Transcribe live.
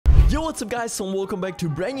Yo, what's up guys, so welcome back to a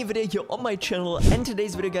brand new video here on my channel. And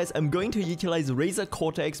today's video guys, I'm going to utilize Razer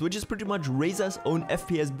Cortex, which is pretty much Razer's own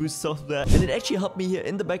FPS Boost software, and it actually helped me here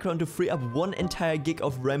in the background to free up 1 entire gig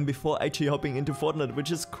of RAM before actually hopping into Fortnite,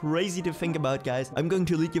 which is crazy to think about guys. I'm going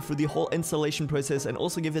to lead you through the whole installation process and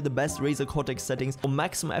also give you the best Razer Cortex settings for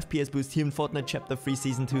maximum FPS boost here in Fortnite Chapter 3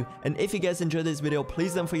 Season 2. And if you guys enjoyed this video,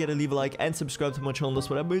 please don't forget to leave a like and subscribe to my channel. That's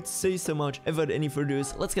what I would say so much. And without any further ado,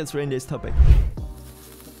 let's get straight into this topic.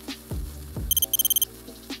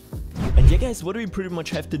 Yeah guys, what we pretty much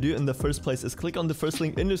have to do in the first place is click on the first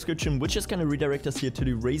link in the description, which is gonna redirect us here to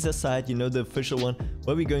the Razer site, you know, the official one,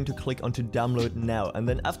 where we're going to click on to download now. And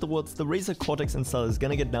then afterwards, the Razer Cortex installer is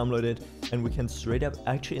gonna get downloaded and we can straight up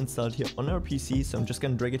actually install it here on our PC. So I'm just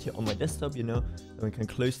gonna drag it here on my desktop, you know, and we can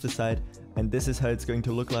close the site. And this is how it's going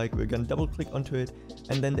to look like. We're gonna double click onto it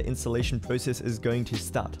and then the installation process is going to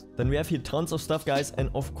start. Then we have here tons of stuff guys, and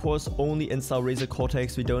of course only install Razer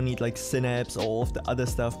Cortex. We don't need like Synapse or all of the other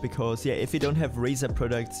stuff because yeah, if you don't have Razer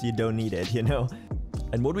products, you don't need it, you know.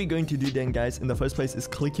 And what we're going to do then guys in the first place is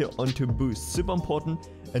click here onto boost, super important.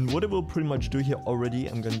 And what it will pretty much do here already,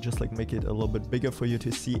 I'm gonna just like make it a little bit bigger for you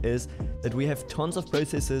to see, is that we have tons of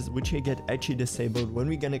processes which get actually disabled when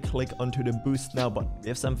we're gonna click onto the boost now button. We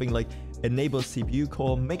have something like enable CPU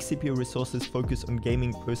core, make CPU resources focus on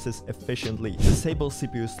gaming process efficiently, disable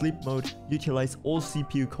CPU sleep mode, utilize all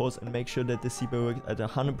CPU cores and make sure that the CPU works at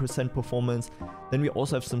 100% performance. Then we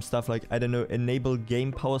also have some stuff like, I don't know, enable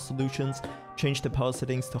game power solutions, change the power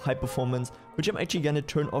settings to high performance, which I'm actually gonna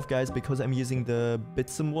turn off guys because I'm using the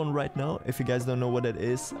Bitsum one right now. If you guys don't know what that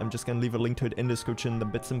is, I'm just gonna leave a link to it in the description. The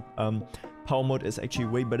Bitsum power mode is actually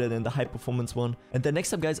way better than the high performance one. And then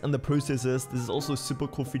next up guys on the processors, this is also a super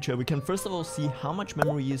cool feature. We can first of all see how much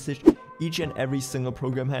memory usage each and every single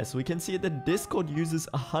program has. So we can see that Discord uses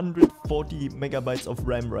 140 megabytes of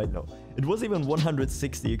RAM right now. It was even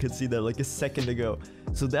 160, you could see that like a second ago.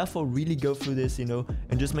 So therefore really go through this, you know,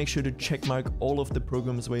 and just make sure to check mark all of the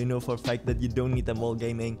programs where you know for a fact that you don't need them while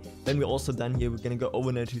gaming. Then we're also done here. We're gonna go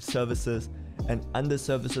over now to services, and under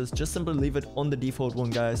services just simply leave it on the default one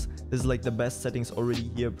guys. This is like the best settings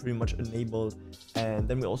already here, pretty much enabled. And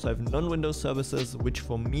then we also have non-Windows services, which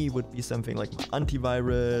for me would be something like my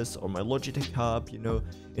antivirus or my Logitech hub, you know,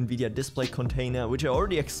 NVIDIA display container, which I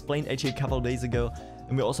already explained actually a couple of days ago.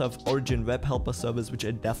 And we also have Origin Web Helper service, which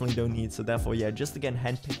I definitely don't need. So therefore, yeah, just again,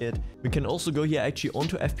 handpick it. We can also go here actually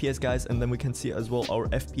onto FPS guys, and then we can see as well our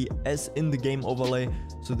FPS in the game overlay.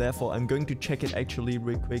 So therefore, I'm going to check it actually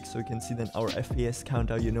real quick so you can see then our FPS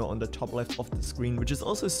counter, you know, on the top left of the screen, which is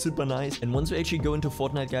also super nice. And once we actually go into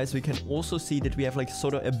Fortnite guys, we can also see that we have like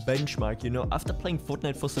sort of a benchmark, you know, after playing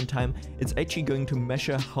Fortnite for some time, it's actually going to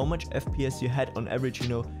measure how much FPS you had on average, you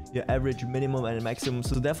know, your average, minimum and maximum.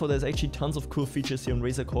 So therefore, there's actually tons of cool features here on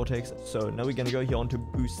Razer Cortex. So now we're gonna go here onto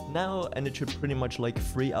boost now, and it should pretty much like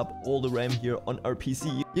free up all the RAM here on our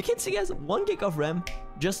PC. You can see guys, 1 gig of RAM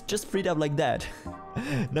just freed up like that.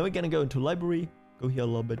 Now we're gonna go into library, go here a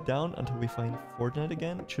little bit down until we find Fortnite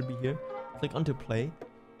again. It should be here. Click onto play,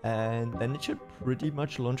 and then it should pretty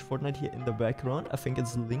much launch Fortnite here in the background. I think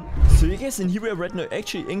it's linked. So you guys, in here we are right now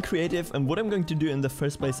actually in creative, and what I'm going to do in the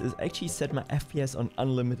first place is actually set my FPS on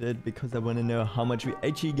unlimited because I want to know how much we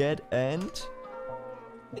actually get, and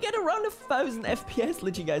we get around 1000 FPS,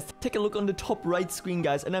 literally guys. Take a look on the top right screen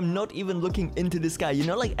guys, and I'm not even looking into the sky, you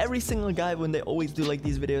know, like every single guy when they always do like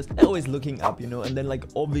these videos, they're always looking up, you know, and then like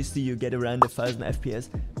obviously you get around 1000 FPS,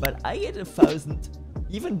 but I get 1000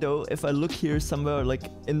 even though if I look here somewhere like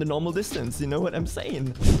in the normal distance, you know what I'm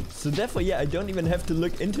saying? So therefore, yeah, I don't even have to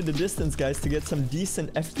look into the distance, guys, to get some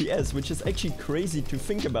decent FPS, which is actually crazy to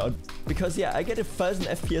think about. Because, yeah, I get 1000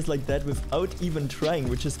 FPS like that without even trying,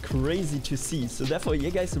 which is crazy to see. So therefore, yeah,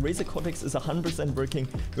 guys, the Razer Cortex is 100% working.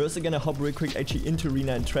 We're also gonna hop real quick actually into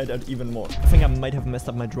Arena and try it out even more. I think I might have messed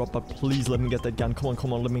up my drop, but please let me get that gun.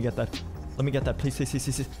 Come on, let me get that. Let me get that, please.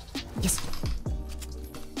 Yes!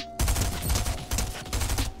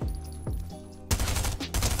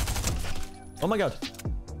 Oh my god.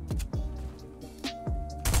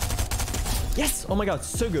 Yes! Oh my god,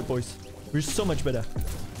 so good, boys. We're so much better.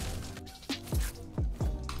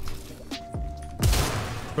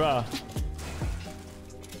 Bruh.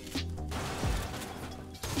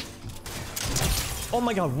 Oh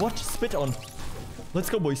my god, what? Spit on.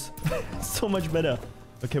 Let's go, boys. So much better.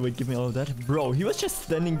 Okay, wait, give me all of that. Bro, he was just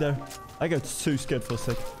standing there. I got so scared for a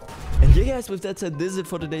sec. And yeah guys, with that said, this is it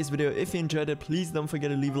for today's video. If you enjoyed it, please don't forget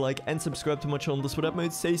to leave a like and subscribe to my channel. That's what I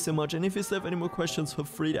might say so much. And if you still have any more questions, feel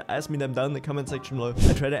free to ask me them down in the comment section below.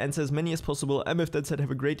 I try to answer as many as possible. And with that said, have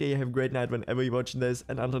a great day, have a great night whenever you're watching this.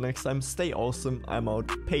 And until next time, stay awesome. I'm out.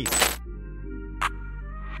 Peace.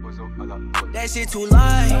 That shit too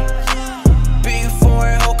light. Big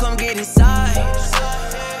foreign hoe, come get inside.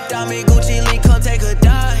 Diamond Gucci link, come take a